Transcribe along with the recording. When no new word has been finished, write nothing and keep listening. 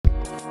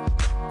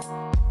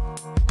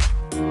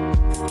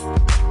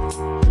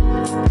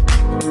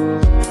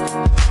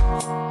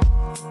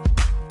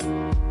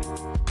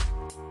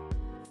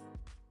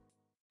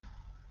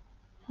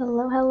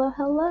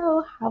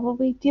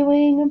probably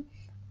doing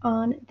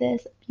on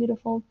this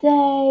beautiful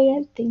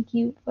day. Thank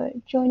you for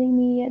joining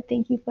me.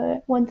 Thank you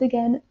for once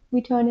again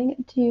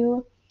returning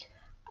to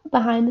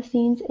Behind the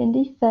Scenes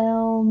Indie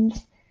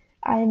Films.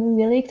 I'm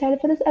really excited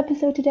for this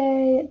episode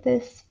today.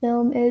 This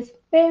film is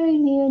very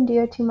near and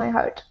dear to my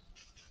heart.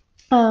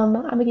 I'm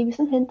gonna give you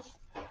some hints.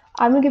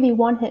 I'm gonna give you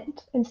one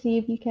hint and see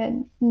if you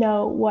can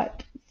know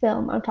what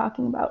film I'm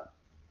talking about.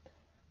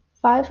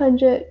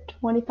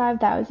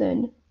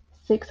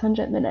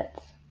 525,600 minutes.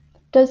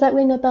 Does that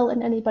ring a bell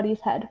in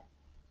anybody's head?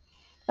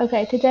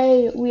 Okay,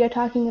 today we are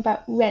talking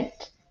about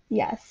Rent.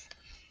 Yes,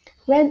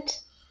 Rent,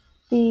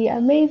 the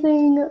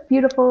amazing,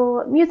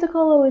 beautiful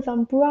musical. It was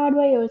on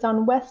Broadway, it was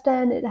on West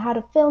End, it had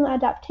a film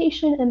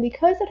adaptation, and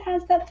because it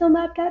has that film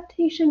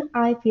adaptation,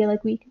 I feel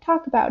like we can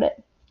talk about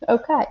it.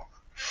 Okay.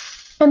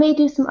 I may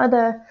do some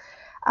other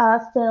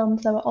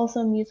films that were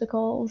also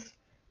musicals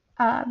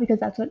because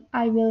that's what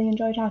I really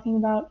enjoy talking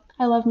about.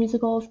 I love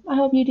musicals. I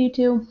hope you do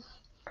too.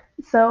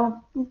 So,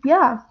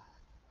 yeah,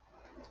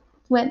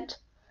 Rent.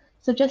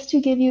 So, just to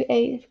give you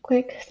a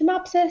quick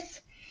synopsis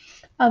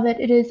of it,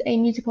 it is a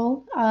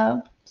musical.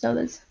 So,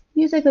 there's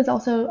music, there's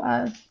also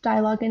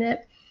dialogue in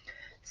it.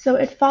 So,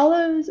 it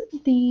follows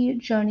the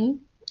journey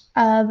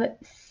of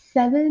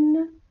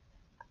seven,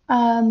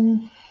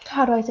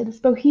 how do I say this,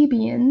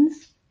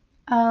 bohemians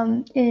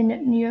in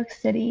New York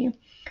City.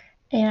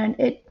 And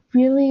it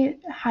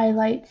really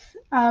highlights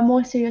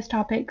more serious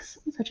topics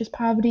such as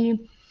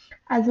poverty,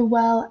 as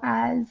well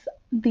as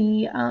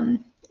the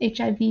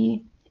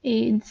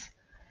HIV/AIDS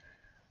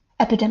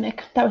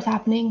epidemic that was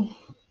happening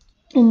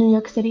in New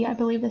York City. I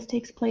believe this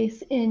takes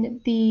place in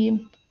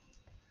the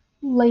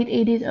late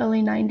 80s,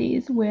 early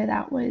 90s, where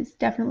that was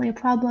definitely a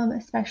problem,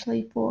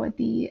 especially for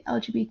the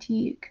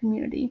LGBT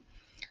community.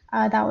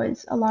 That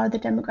was a lot of the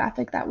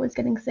demographic that was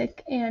getting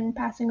sick and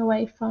passing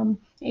away from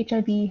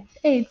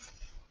HIV/AIDS.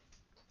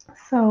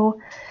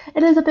 So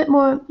it is a bit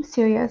more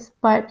serious,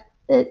 but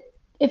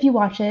if you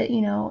watch it,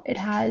 it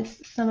has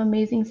some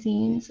amazing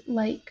scenes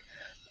like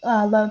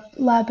La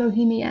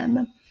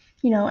Bohemienne,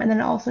 and then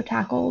it also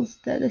tackles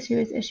the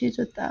serious issues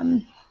with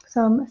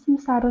some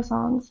sadder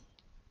songs.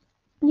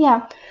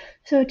 Yeah,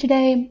 so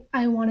today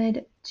I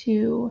wanted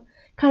to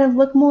kind of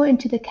look more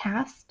into the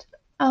cast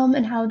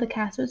and how the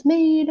cast was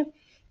made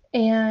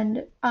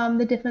and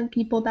the different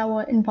people that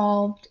were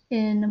involved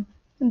in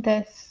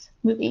this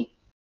movie.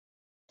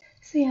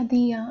 So yeah,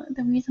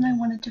 the reason I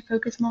wanted to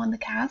focus more on the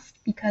cast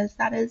because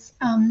that is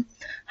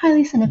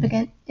highly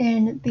significant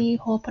in the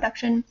whole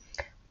production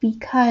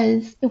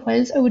because it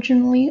was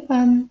originally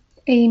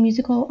a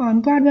musical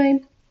on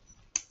Broadway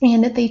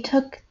and they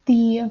took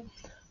the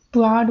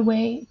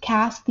Broadway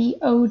cast, the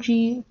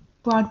OG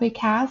Broadway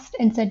cast,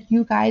 and said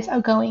you guys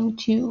are going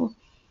to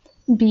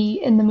be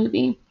in the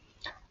movie.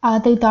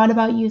 They thought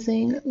about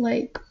using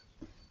like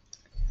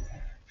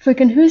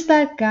freaking who's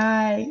that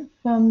guy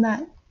from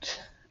that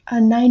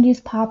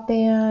 90s pop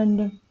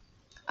band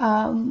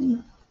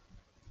um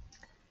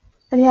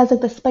and he has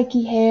like the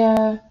spiky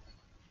hair.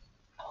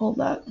 Hold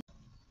up.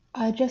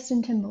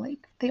 Justin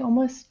Timberlake. They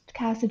almost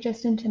casted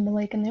Justin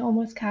Timberlake and they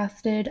almost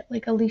casted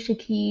like Alicia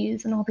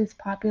Keys and all these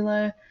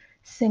popular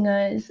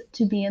singers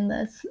to be in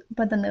this,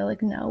 but then they're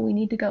like, no, we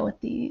need to go with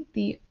the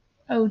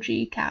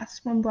OG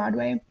cast from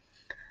Broadway.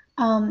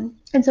 And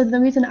so the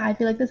reason I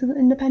feel like this is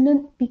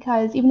independent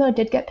because even though it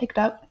did get picked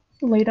up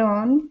later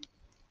on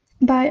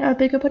by a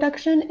bigger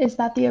production, is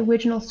that the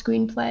original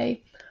screenplay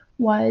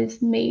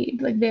was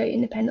made like very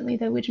independently,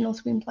 the original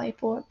screenplay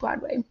for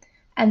Broadway.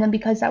 And then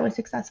because that was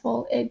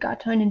successful, it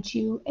got turned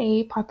into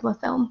a popular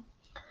film.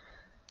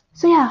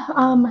 So yeah,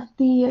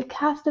 the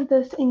cast of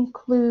this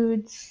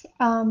includes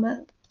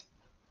Igna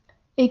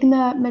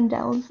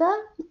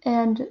Mendelza,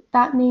 and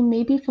that name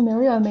may be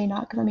familiar or may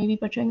not because I may be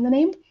butchering the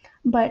name,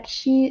 but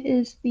she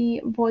is the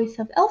voice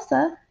of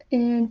Elsa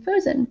in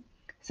Frozen.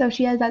 So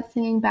she has that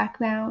singing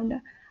background.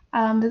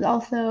 There's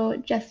also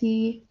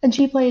Jessie, and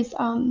she plays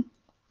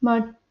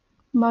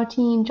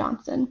Martine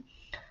Johnson.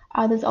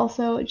 There's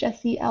also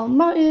Jesse L.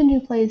 Martin, who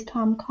plays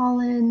Tom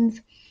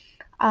Collins,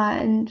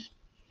 and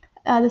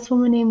this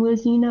woman named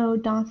Rosino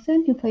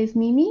Dawson, who plays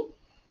Mimi.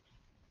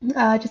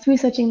 Just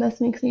researching this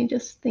makes me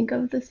just think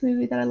of this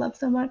movie that I love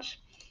so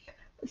much.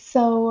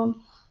 So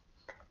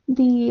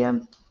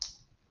the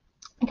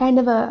kind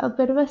of a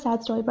bit of a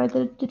sad story, but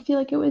I did feel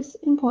like it was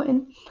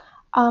important.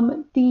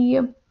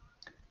 The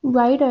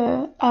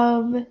writer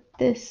of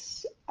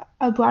this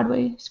a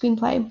Broadway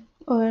screenplay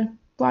or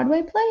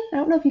Broadway play. I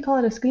don't know if you call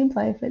it a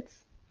screenplay if it's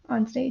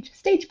on stage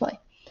play.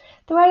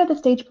 The writer of the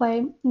stage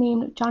play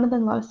named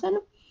Jonathan Larson.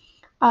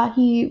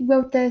 He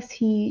wrote this.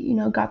 He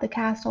got the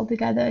cast all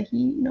together.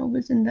 He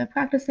was in the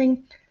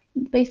practicing.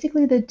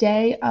 Basically, the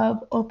day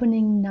of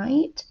opening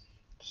night,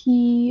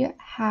 he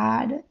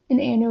had an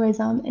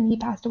aneurysm and he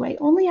passed away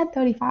only at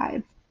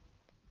 35,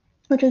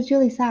 which was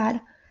really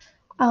sad.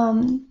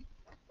 Um,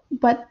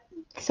 but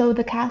so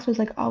the cast was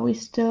like, "Are we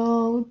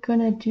still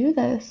gonna do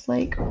this?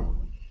 Like,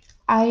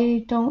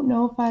 I don't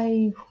know if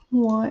I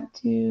want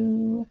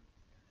to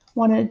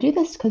do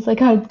this because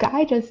like a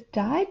guy just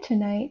died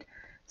tonight."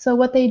 So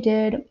what they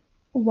did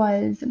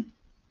was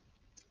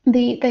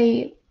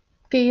they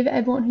gave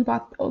everyone who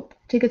bought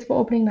tickets for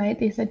opening night,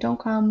 they said don't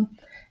come,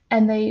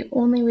 and they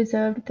only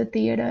reserved the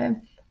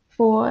theater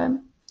for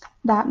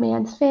that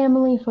man's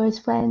family, for his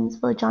friends,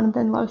 for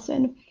Jonathan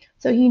Larson.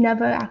 So he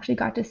never actually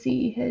got to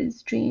see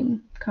his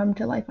dream come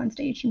to life on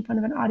stage in front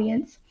of an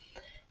audience.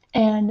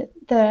 And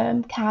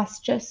the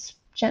cast just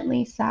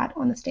gently sat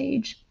on the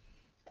stage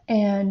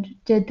and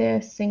did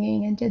their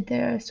singing and did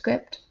their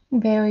script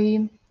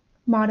very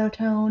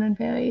monotone and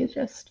very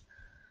just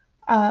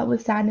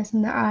with sadness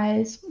in their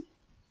eyes.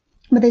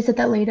 But they said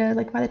that later,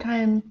 like by the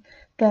time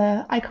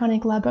the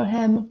iconic La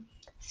Boheme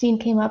scene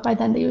came up, by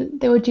then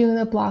they were doing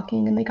the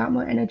blocking and they got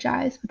more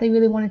energized. But they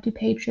really wanted to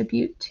pay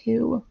tribute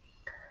to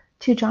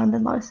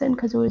Jonathan Larson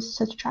because it was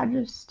such a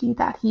tragedy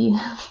that he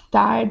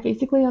died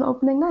basically on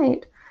opening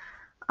night.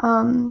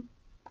 Um,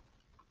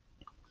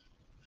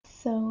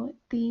 so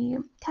the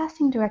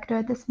casting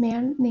director, this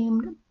man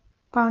named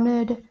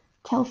Barnard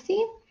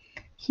Kelsey,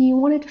 he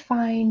wanted to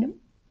find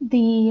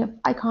the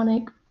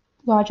iconic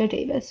Roger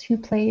Davis who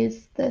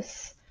plays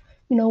this,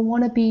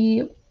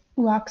 wannabe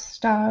rock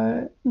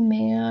star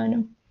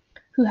man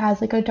who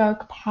has like a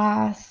dark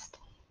past.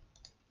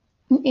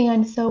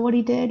 And so what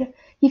he did,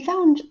 he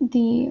found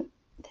the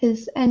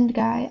his end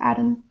guy,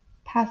 Adam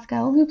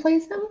Pascal, who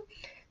plays him.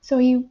 So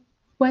he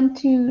went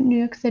to New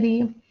York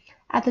City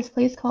at this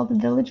place called the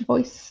Village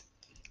Voice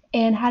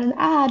and had an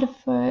ad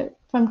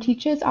from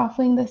teachers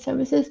offering their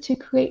services to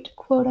create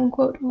quote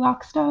unquote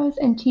rock stars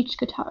and teach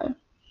guitar.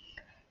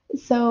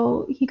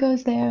 So he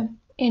goes there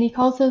and he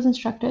calls those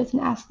instructors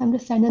and asks them to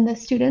send in the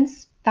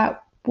students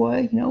that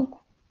were,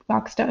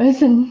 rock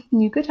stars and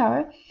knew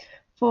guitar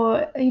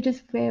for, he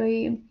just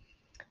very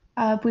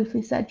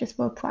briefly said, just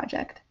for a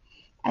project.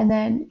 And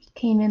then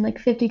came in like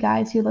 50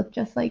 guys who looked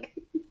just like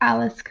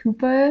Alice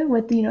Cooper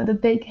with, the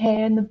big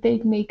hair and the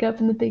big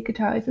makeup and the big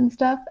guitars and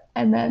stuff.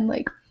 And then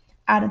like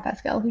Adam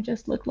Pascal, who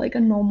just looked like a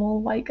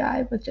normal white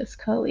guy with just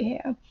curly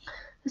hair.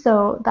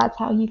 So that's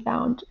how he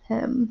found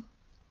him.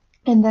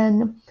 And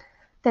then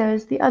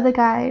there's the other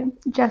guy,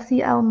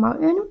 Jesse L.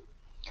 Martin,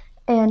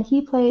 and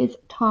he plays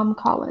Tom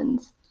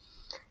Collins.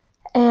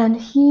 And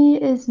he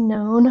is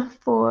known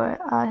for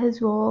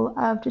his role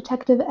of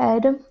Detective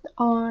Ed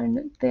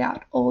on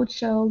that old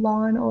show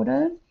Law and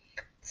Order.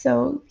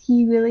 So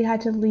he really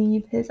had to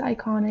leave his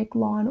iconic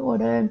Law and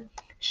Order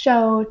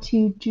show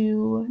to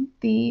do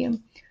the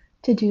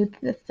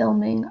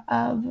filming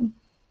of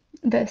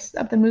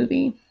the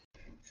movie.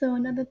 So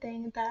another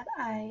thing that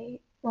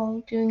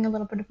while doing a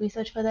little bit of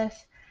research for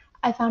this,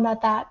 I found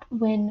out that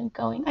when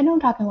going, I know I'm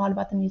talking a lot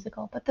about the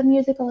musical, but the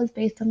musical is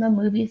based on the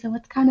movie, so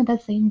it's kind of the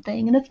same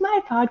thing. And it's my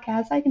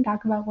podcast, I can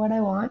talk about what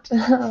I want.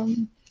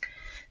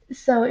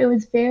 So it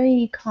was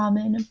very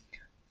common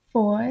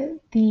for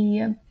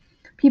the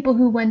people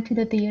who went to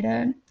the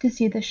theater to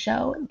see the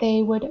show,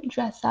 they would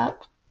dress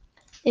up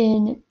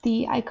in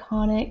the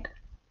iconic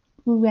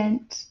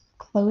Rent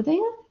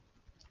clothing,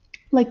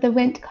 like the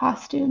Rent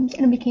costumes,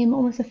 and it became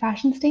almost a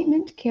fashion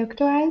statement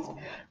characterized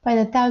by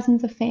the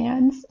thousands of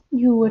fans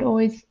who would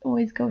always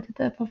go to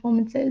the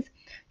performances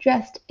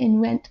dressed in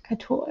Rent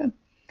couture.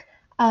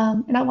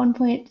 And at one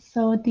point,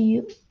 so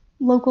the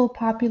local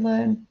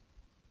popular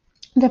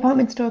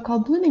department store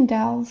called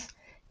Bloomingdale's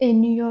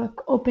in New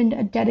York opened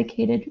a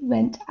dedicated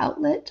Rent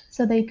outlet.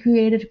 So they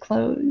created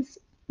clothes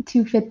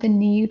to fit the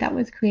need that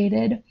was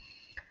created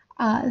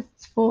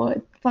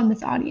from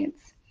this audience.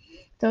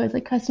 So it's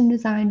like custom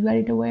designed,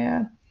 ready to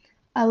wear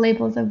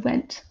labels of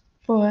Rent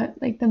for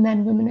like the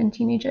men, women, and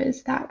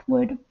teenagers that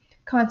would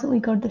constantly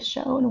go to the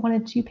show and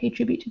wanted to pay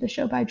tribute to the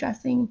show by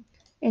dressing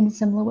in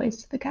similar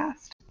ways to the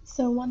cast.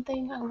 So one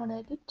thing I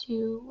wanted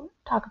to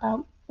talk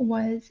about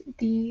was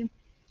the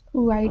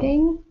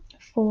writing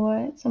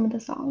for some of the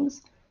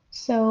songs.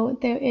 So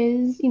there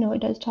is,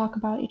 it does talk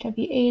about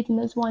HIV/AIDS, and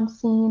there's one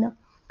scene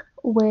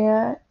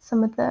where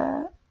some of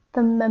the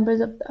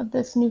members of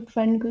this new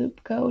friend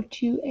group go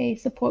to a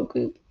support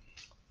group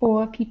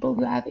for people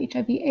who have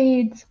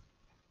HIV/AIDS,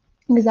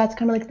 because that's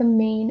kind of like the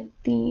main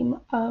theme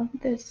of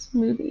this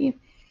movie.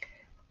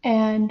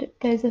 And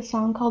there's a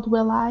song called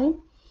Will I,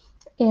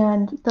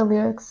 and the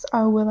lyrics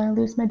are, will I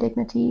lose my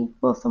dignity?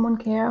 Will someone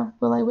care?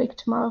 Will I wake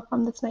tomorrow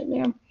from this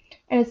nightmare?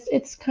 And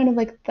it's kind of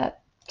like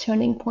that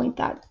turning point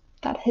that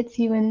hits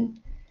you in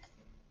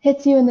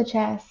the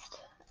chest.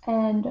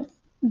 And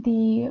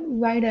the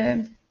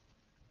writer,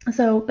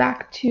 so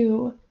back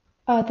to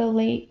the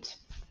late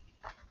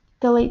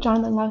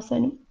Jonathan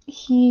Larson,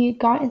 he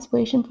got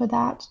inspiration for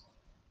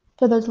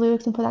those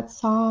lyrics and for that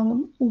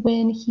song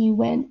when he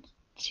went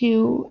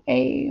to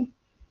a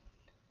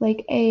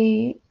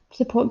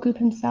support group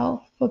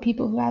himself for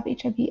people who have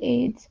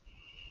HIV/AIDS.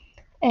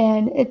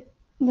 And it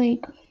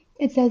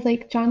says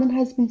like Jonathan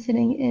has been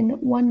sitting in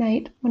one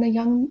night when a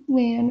young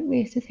man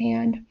raised his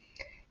hand,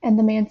 and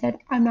the man said,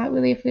 I'm not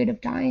really afraid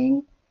of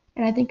dying,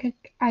 and I think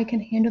I can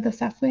handle the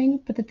suffering,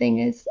 but the thing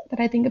is that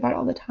I think about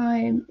all the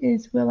time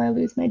is, will I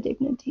lose my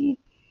dignity?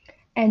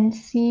 And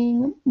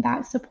seeing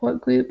that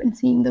support group and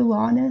seeing the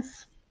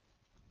rawness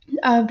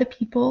of the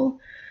people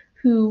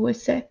who were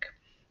sick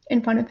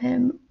in front of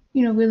him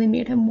really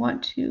made him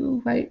want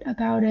to write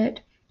about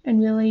it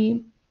and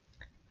really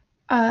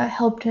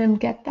helped him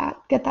get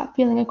that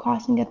feeling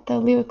across and get the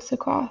lyrics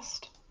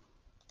across.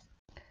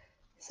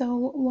 So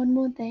one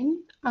more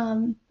thing,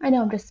 I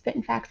know I'm just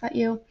spitting facts at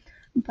you,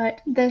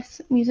 but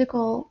this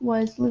musical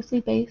was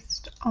loosely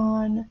based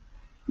on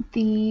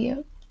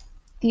the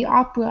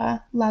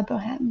opera La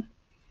Boheme,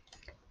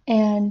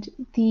 and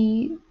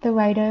the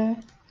writer,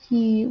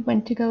 he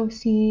went to go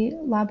see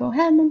La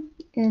Boheme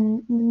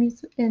in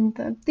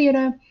the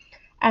theater,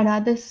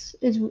 and this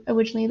is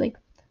originally like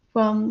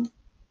from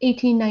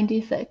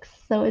 1896,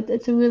 so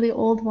it's a really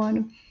old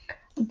one,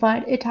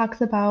 but it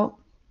talks about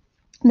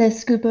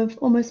this group of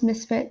almost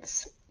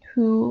misfits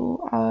who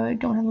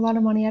don't have a lot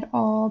of money at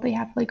all. They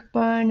have to like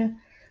burn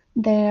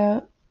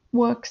their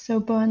works, so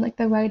burn like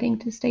the writing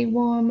to stay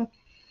warm,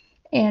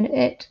 and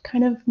it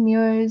kind of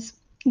mirrors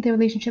the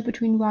relationship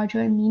between Roger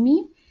and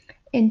Mimi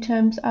in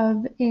terms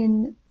of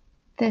in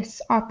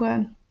this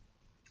opera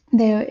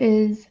there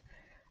is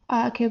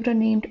a character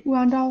named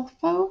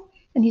Rondolfo,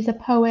 and he's a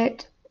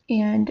poet,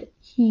 and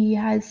he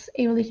has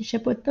a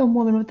relationship with a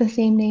woman with the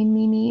same name,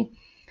 Mimi,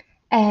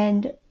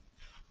 and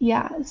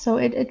yeah, so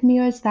it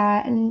mirrors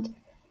that, and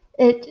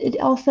it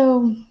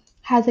also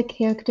has a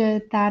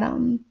character that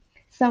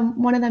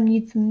one of them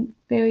needs some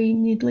very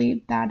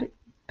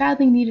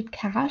badly needed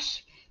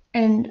cash,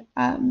 and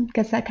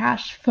gets that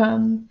cash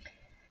from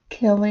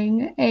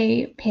killing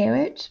a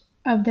parrot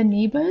of the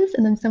neighbors,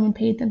 and then someone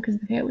paid them because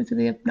the parrot was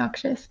really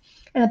obnoxious.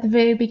 And at the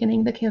very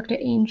beginning, the character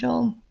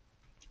Angel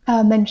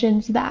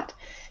mentions that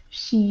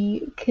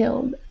she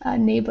killed a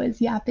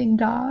neighbor's yapping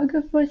dog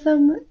for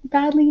some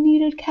badly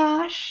needed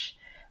cash.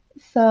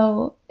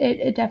 So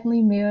it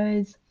definitely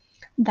mirrors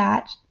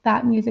that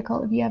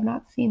musical if you have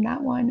not seen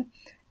that one.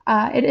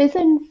 It is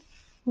in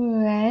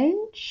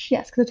French,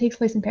 yes, because it takes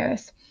place in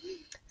Paris.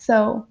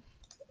 So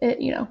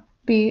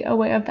be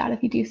aware of that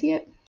if you do see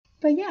it.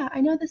 But yeah, I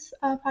know this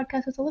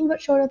podcast was a little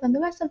bit shorter than the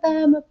rest of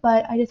them,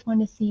 but I just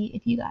wanted to see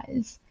if you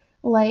guys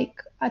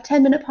like a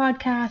 10-minute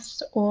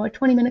podcast or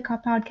 20-minute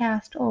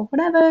podcast or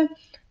whatever.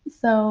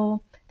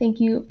 So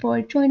thank you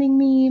for joining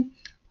me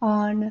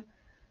on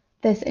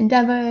this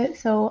endeavor.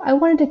 So I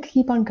wanted to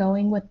keep on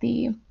going with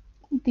the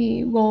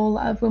role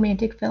of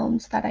romantic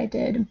films that I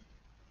did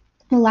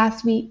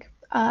last week.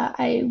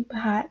 I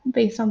had,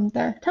 based on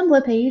the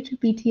Tumblr page,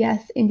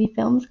 BTS Indie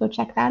Films, go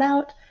check that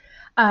out.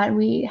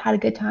 We had a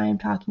good time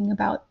talking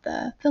about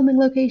the filming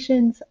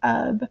locations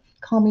of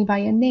Call Me By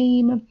Your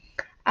Name,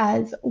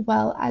 as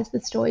well as the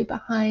story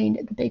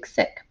behind The Big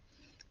Sick.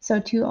 So,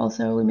 two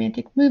also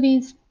romantic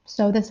movies.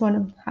 So, this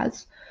one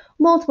has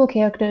multiple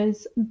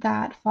characters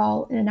that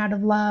fall in and out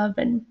of love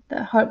and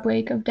the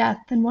heartbreak of death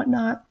and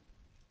whatnot.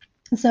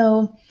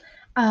 So,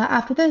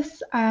 after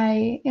this,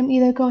 I am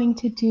either going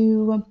to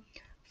do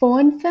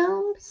foreign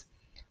films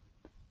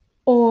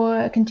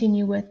or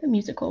continue with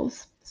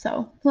musicals.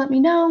 So let me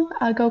know.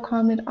 Go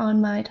comment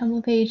on my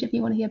Tumblr page if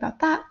you want to hear about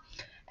that.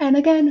 And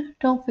again,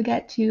 don't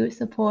forget to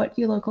support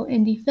your local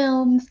indie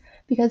films,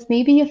 because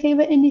maybe your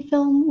favorite indie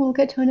film will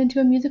get turned into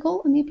a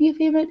musical, or maybe your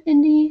favorite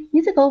indie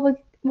musical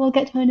will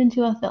get turned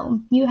into a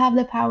film. You have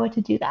the power to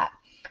do that.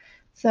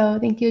 So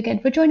thank you again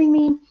for joining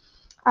me.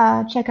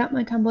 Check out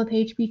my Tumblr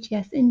page,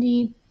 BTS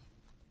Indie.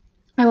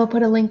 I will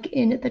put a link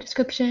in the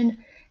description,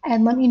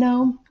 and let me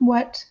know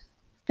what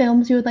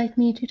films you would like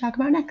me to talk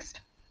about next.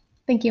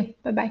 Thank you.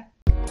 Bye bye.